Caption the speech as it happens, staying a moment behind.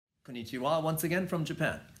Konnichiwa, once again from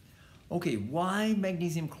Japan. Okay, why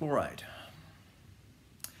magnesium chloride?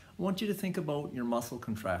 I want you to think about your muscle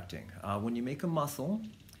contracting. When you make a muscle,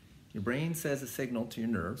 your brain sends a signal to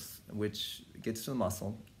your nerves, which gets to the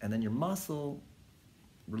muscle, and then your muscle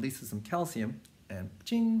releases some calcium, and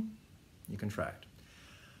ching, you contract.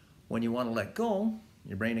 When you want to let go,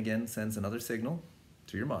 your brain again sends another signal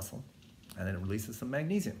to your muscle, and then it releases some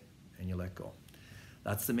magnesium, and you let go.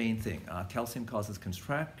 That's the main thing. Calcium causes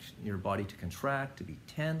your body to contract, to be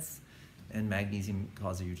tense, and magnesium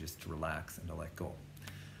causes you just to relax and to let go.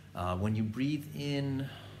 When you breathe in,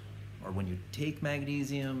 or when you take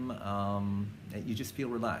magnesium, you just feel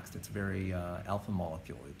relaxed. It's a very alpha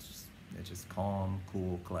molecule. It's just calm,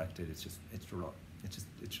 cool, collected. It's just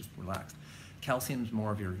relaxed. Calcium is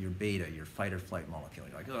more of your beta, your fight or flight molecule.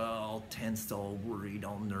 You're like, oh, all tense, all worried,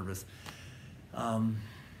 all nervous.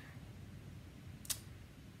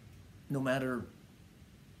 No matter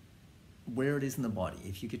where it is in the body,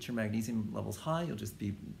 if you get your magnesium levels high,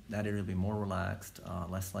 that area will be more relaxed,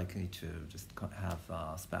 less likely to just have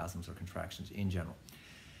spasms or contractions in general.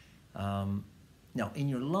 Now, in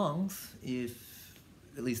your lungs,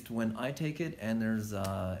 at least when I take it, and there's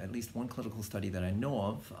at least one clinical study that I know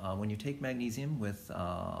of, when you take magnesium with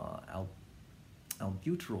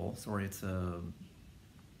albuterol, it's a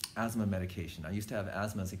asthma medication. I used to have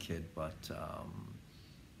asthma as a kid, but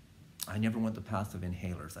I never went the path of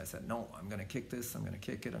inhalers. I said, no, I'm going to kick this, I'm going to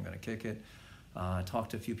kick it, I'm going to kick it. I talked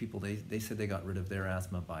to a few people, they said they got rid of their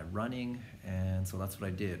asthma by running, and so that's what I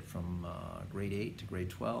did from grade 8 to grade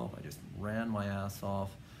 12. I just ran my ass off.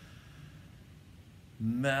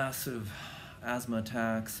 Massive asthma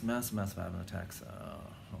attacks, massive asthma attacks.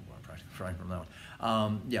 I'm practically from that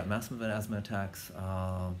one. Yeah, massive asthma attacks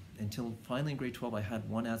until finally in grade 12 I had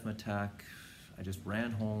one asthma attack. I just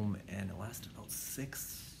ran home and it lasted about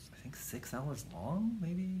 6 hours long,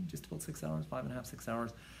 maybe just about 6 hours, 5.5, 6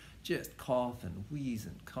 hours, just cough and wheeze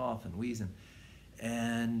and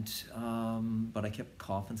but I kept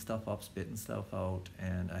coughing stuff up, spitting stuff out,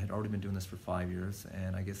 and I had already been doing this for 5 years,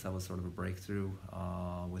 and I guess that was sort of a breakthrough.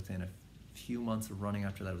 Within a few months of running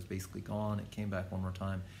after that, it was basically gone. It came back one more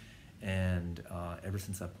time, and ever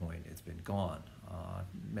since that point, it's been gone. I've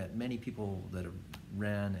met many people that have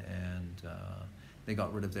ran and they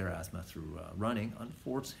got rid of their asthma through running.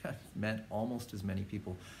 Unfortunately, I've met almost as many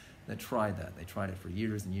people that tried that. They tried it for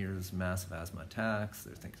years and years, massive asthma attacks.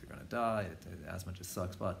 They think they're going to die. Asthma just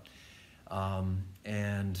sucks, but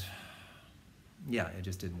and yeah, it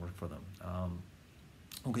just didn't work for them.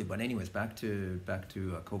 Okay, but anyways, back to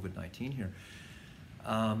COVID-19 here.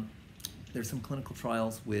 There's some clinical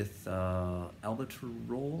trials with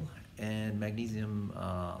albuterol and magnesium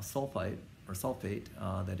sulfate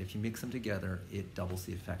that if you mix them together, it doubles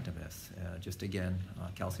the effectiveness. Just again,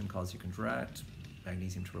 calcium causes you to contract,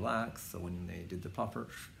 magnesium to relax. So when they did the puffer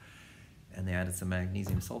and they added some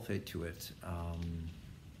magnesium sulfate to it,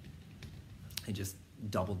 it just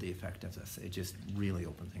doubled the effectiveness. It just really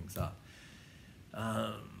opened things up.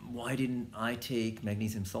 Why didn't I take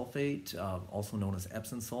magnesium sulfate, also known as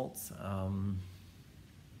Epsom salts?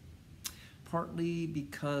 Partly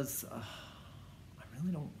because I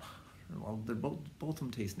really don't. Well, both of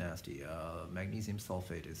them taste nasty. Magnesium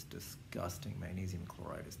sulfate is disgusting. Magnesium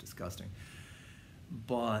chloride is disgusting.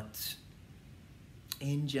 But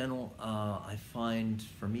in general, I find,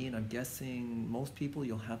 for me, and I'm guessing most people,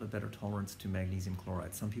 you'll have a better tolerance to magnesium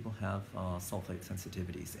chloride. Some people have sulfate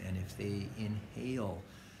sensitivities, and if they inhale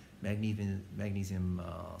magnesium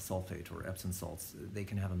sulfate or Epsom salts, they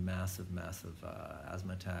can have a massive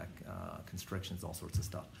asthma attack, constrictions, all sorts of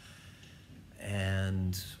stuff.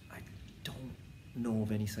 And I don't know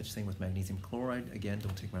of any such thing with magnesium chloride. Again,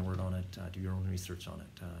 don't take my word on it. Do your own research on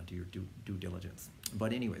it. Do your due diligence.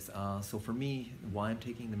 But anyways, so for me, why I'm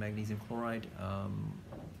taking the magnesium chloride,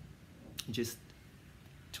 just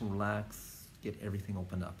to relax, get everything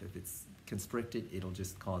opened up. If it's constricted, it'll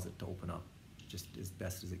just cause it to open up just as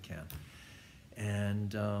best as it can.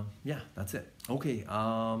 And yeah, that's it. Okay,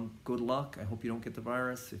 good luck. I hope you don't get the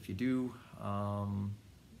virus. If you do, all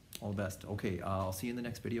the best. Okay, I'll see you in the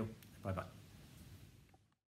next video. Bye-bye.